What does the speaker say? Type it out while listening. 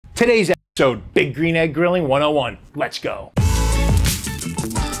Today's episode, Big Green Egg Grilling 101. Let's go.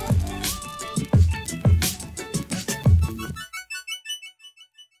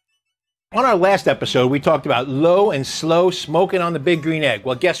 On our last episode, we talked about low and slow smoking on the Big Green Egg.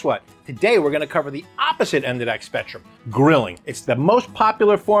 Well, guess what? Today, we're gonna cover the opposite end of that spectrum, grilling. It's the most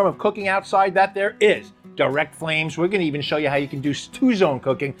popular form of cooking outside that there is. Direct flames. We're gonna even show you how you can do two-zone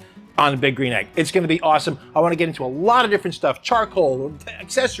cooking on the Big Green Egg. It's gonna be awesome. I wanna get into a lot of different stuff, charcoal,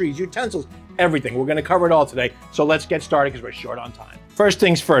 accessories, utensils, everything. We're gonna cover it all today. So let's get started because we're short on time. First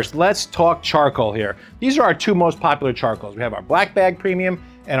things first, let's talk charcoal here. These are our two most popular charcoals. We have our black bag premium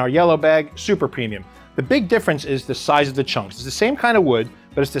and our yellow bag super premium. The big difference is the size of the chunks. It's the same kind of wood,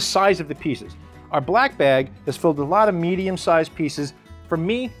 but it's the size of the pieces. Our black bag is filled with a lot of medium-sized pieces. For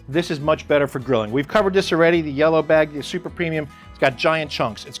me, this is much better for grilling. We've covered this already. The yellow bag, the super premium, it's got giant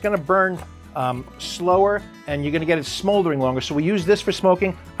chunks. It's gonna burn slower and you're gonna get it smoldering longer. So we use this for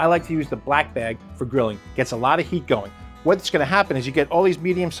smoking. I like to use the black bag for grilling. Gets a lot of heat going. What's gonna happen is you get all these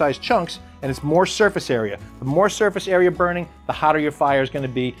medium-sized chunks and it's more surface area. The more surface area burning, the hotter your fire is gonna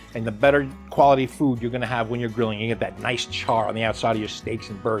be and the better quality food you're gonna have when you're grilling. You get that nice char on the outside of your steaks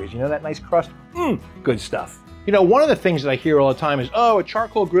and burgers. You know that nice crust? Good stuff. You know, one of the things that I hear all the time is, oh, a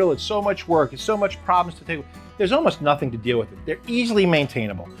charcoal grill, it's so much work, it's so much problems to take. There's almost nothing to deal with it. They're easily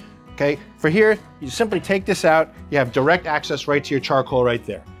maintainable, okay? For here, you simply take this out, you have direct access right to your charcoal right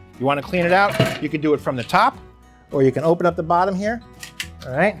there. You wanna clean it out, you can do it from the top, or you can open up the bottom here,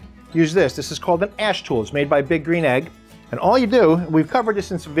 all right? Use this. This is called an ash tool. It's made by Big Green Egg. And all you do, we've covered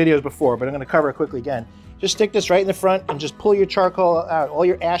this in some videos before, but I'm gonna cover it quickly again. Just stick this right in the front and just pull your charcoal out, all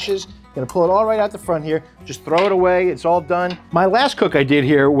your ashes. You're gonna pull it all right out the front here. Just throw it away, it's all done. My last cook I did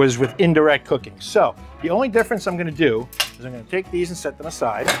here was with indirect cooking. So the only difference I'm gonna do is I'm gonna take these and set them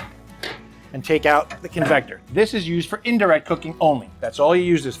aside and take out the convector. This is used for indirect cooking only. That's all you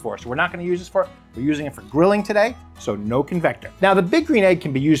use this for. So we're not gonna use this for, we're using it for grilling today, so no convector. Now the Big Green Egg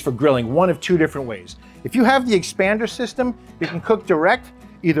can be used for grilling one of two different ways. If you have the expander system, you can cook direct,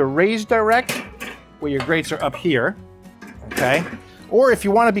 either raised direct, where your grates are up here, okay? Or if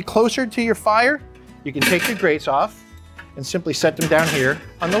you wanna be closer to your fire, you can take your grates off and simply set them down here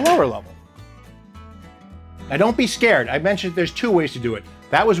on the lower level. Now don't be scared. I mentioned there's two ways to do it.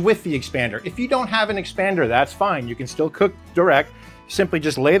 That was with the expander. If you don't have an expander, that's fine. You can still cook direct. Simply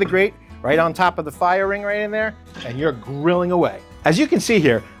just lay the grate right on top of the fire ring right in there, and you're grilling away. As you can see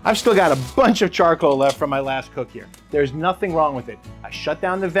here, I've still got a bunch of charcoal left from my last cook here. There's nothing wrong with it. I shut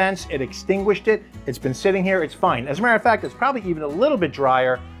down the vents, it extinguished it, it's been sitting here, it's fine. As a matter of fact, it's probably even a little bit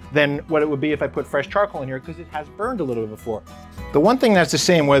drier than what it would be if I put fresh charcoal in here because it has burned a little bit before. The one thing that's the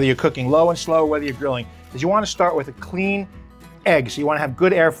same whether you're cooking low and slow, whether you're grilling, is you want to start with a clean egg, so you want to have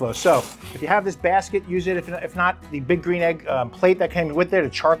good airflow. So if you have this basket, use it. If not, the Big Green Egg plate that came with it, the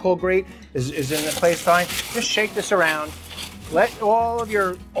charcoal grate is in the place fine. Just shake this around. Let all of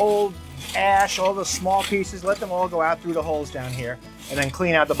your old ash, all the small pieces, let them all go out through the holes down here and then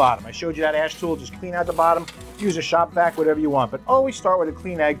clean out the bottom. I showed you that ash tool, just clean out the bottom, use a shop vac, whatever you want, but always start with a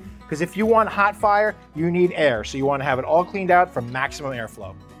clean egg because if you want hot fire, you need air. So you want to have it all cleaned out for maximum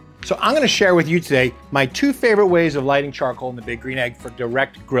airflow. So I'm going to share with you today my two favorite ways of lighting charcoal in the Big Green Egg for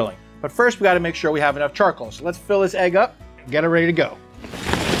direct grilling. But first we got to make sure we have enough charcoal. So let's fill this egg up and get it ready to go.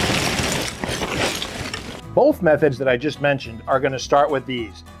 Both methods that I just mentioned are going to start with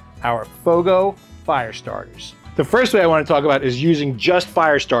these, our FOGO Firestarters. The first way I want to talk about is using just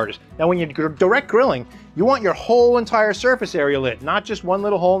Firestarters. Now when you're direct grilling, you want your whole entire surface area lit, not just one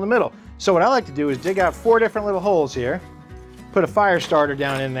little hole in the middle. So what I like to do is dig out 4 different little holes here, put a fire starter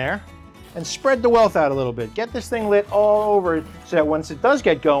down in there, and spread the wealth out a little bit. Get this thing lit all over so that once it does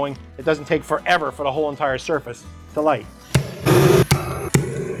get going, it doesn't take forever for the whole entire surface to light.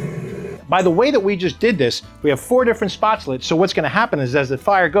 By the way that we just did this, we have 4 different spots lit, so what's gonna happen is as the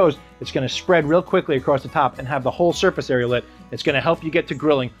fire goes, it's gonna spread real quickly across the top and have the whole surface area lit. It's gonna help you get to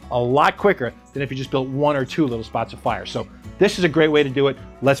grilling a lot quicker than if you just built 1 or 2 little spots of fire. So this is a great way to do it.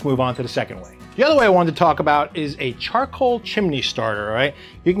 Let's move on to the second way. The other way I wanted to talk about is a charcoal chimney starter, all right?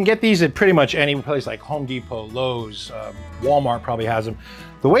 You can get these at pretty much any place like Home Depot, Lowe's, Walmart probably has them.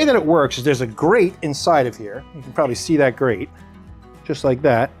 The way that it works is there's a grate inside of here. You can probably see that grate, just like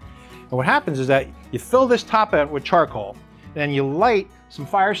that. And what happens is that you fill this top end with charcoal, and then you light some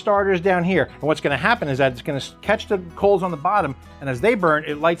fire starters down here. And what's gonna happen is that it's gonna catch the coals on the bottom, and as they burn,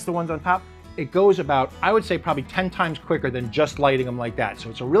 it lights the ones on top. It goes about, I would say probably 10 times quicker than just lighting them like that. So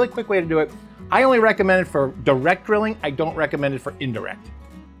it's a really quick way to do it. I only recommend it for direct grilling. I don't recommend it for indirect.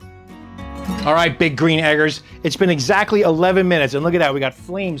 All right, Big Green Eggers, it's been exactly 11 minutes, and look at that, we got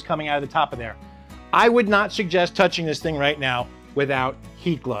flames coming out of the top of there. I would not suggest touching this thing right now without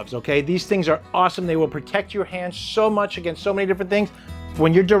heat gloves, okay? These things are awesome. They will protect your hands so much against so many different things.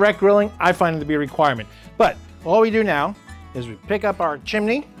 When you're direct grilling, I find them to be a requirement. But all we do now is we pick up our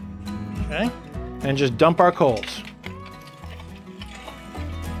chimney, okay, and just dump our coals.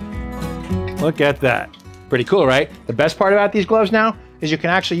 Look at that. Pretty cool, right? The best part about these gloves now is you can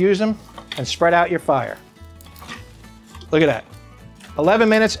actually use them and spread out your fire. Look at that. 11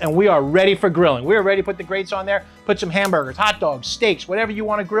 minutes and we are ready for grilling. We are ready to put the grates on there, put some hamburgers, hot dogs, steaks, whatever you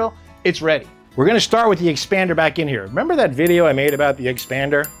want to grill, it's ready. We're going to start with the expander back in here. Remember that video I made about the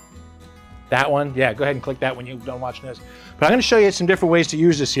expander? That one? Yeah, go ahead and click that when you're done watching this. But I'm going to show you some different ways to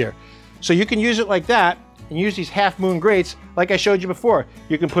use this here. So you can use it like that and use these half moon grates like I showed you before.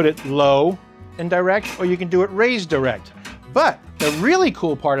 You can put it low and direct, or you can do it raised direct. But the really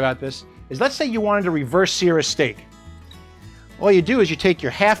cool part about this is, let's say you wanted to reverse sear a steak. All you do is you take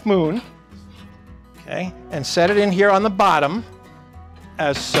your half moon, okay, and set it in here on the bottom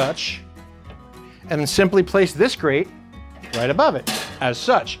as such, and then simply place this grate right above it as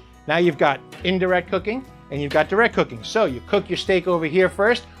such. Now you've got indirect cooking and you've got direct cooking. So you cook your steak over here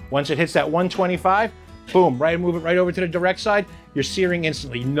first. Once it hits that 125, boom, move it right over to the direct side. You're searing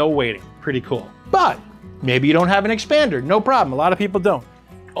instantly, no waiting. Pretty cool. But maybe you don't have an expander, no problem. A lot of people don't.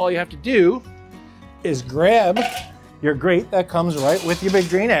 All you have to do is grab your grate that comes right with your big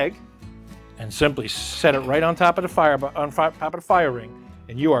green egg and simply set it right on top of the fire ring,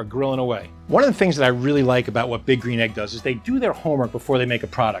 and you are grilling away. One of the things that I really like about what Big Green Egg does is they do their homework before they make a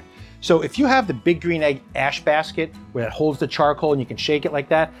product. So if you have the Big Green Egg ash basket where it holds the charcoal and you can shake it like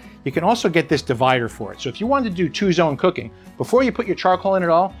that, you can also get this divider for it. So if you wanted to do two-zone cooking, before you put your charcoal in at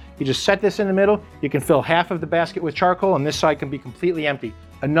all, you just set this in the middle. You can fill half of the basket with charcoal and this side can be completely empty.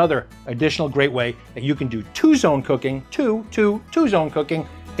 Another additional great way that you can do two-zone cooking, two-zone cooking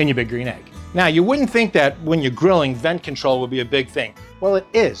in your Big Green Egg. Now, you wouldn't think that when you're grilling, vent control would be a big thing. Well, it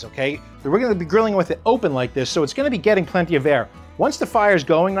is, okay? We're gonna be grilling with it open like this, so it's gonna be getting plenty of air. Once the fire's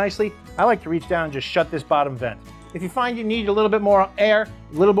going nicely, I like to reach down and just shut this bottom vent. If you find you need a little bit more air,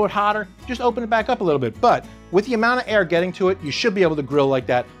 a little bit hotter, just open it back up a little bit. But with the amount of air getting to it, you should be able to grill like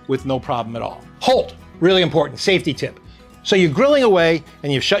that with no problem at all. Hold, really important, safety tip. So you're grilling away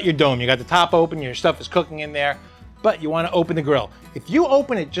and you've shut your dome. You got the top open, your stuff is cooking in there, but you want to open the grill. If you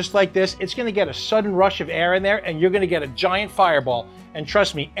open it just like this, it's going to get a sudden rush of air in there and you're going to get a giant fireball. And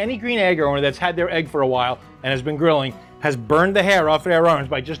trust me, any green egg owner that's had their egg for a while and has been grilling has burned the hair off their arms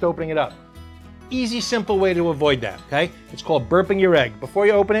by just opening it up. Easy, simple way to avoid that, okay? It's called burping your egg. Before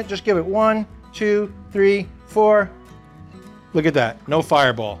you open it, just give it 1, 2, 3, 4. Look at that, no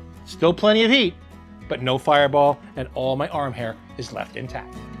fireball. Still plenty of heat, but no fireball, and all my arm hair is left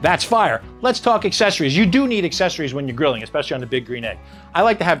intact. That's fire. Let's talk accessories. You do need accessories when you're grilling, especially on the Big Green Egg. I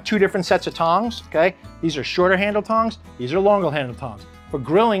like to have 2 different sets of tongs, okay? These are shorter handle tongs, these are longer handle tongs. For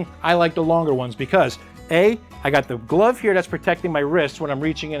grilling, I like the longer ones because A, I got the glove here that's protecting my wrists when I'm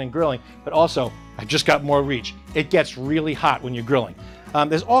reaching in and grilling, but also I just got more reach. It gets really hot when you're grilling.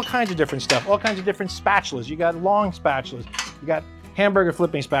 There's all kinds of different stuff, all kinds of different spatulas. You got long spatulas, you got hamburger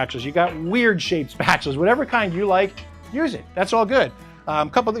flipping spatulas, you got weird shaped spatulas, whatever kind you like, use it. That's all good.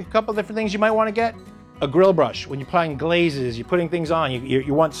 Couple different things you might want to get. A grill brush. When you're applying glazes, you're putting things on,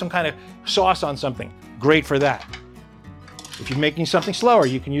 you want some kind of sauce on something. Great for that. If you're making something slower,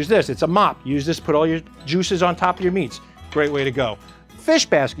 you can use this. It's a mop. Use this, put all your juices on top of your meats. Great way to go. Fish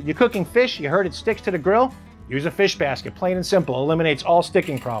basket. You're cooking fish, you heard it sticks to the grill. Use a fish basket, plain and simple. Eliminates all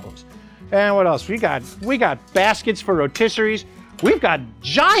sticking problems. And what else? We got baskets for rotisseries. We've got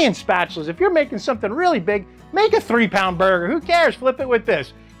giant spatulas. If you're making something really big, make a 3-pound burger. Who cares? Flip it with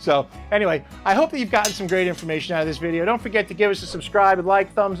this. So anyway, I hope that you've gotten some great information out of this video. Don't forget to give us a subscribe, and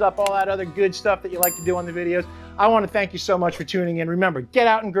like, thumbs up, all that other good stuff that you like to do on the videos. I want to thank you so much for tuning in. Remember, get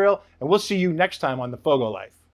out and grill, and we'll see you next time on The FOGO Life.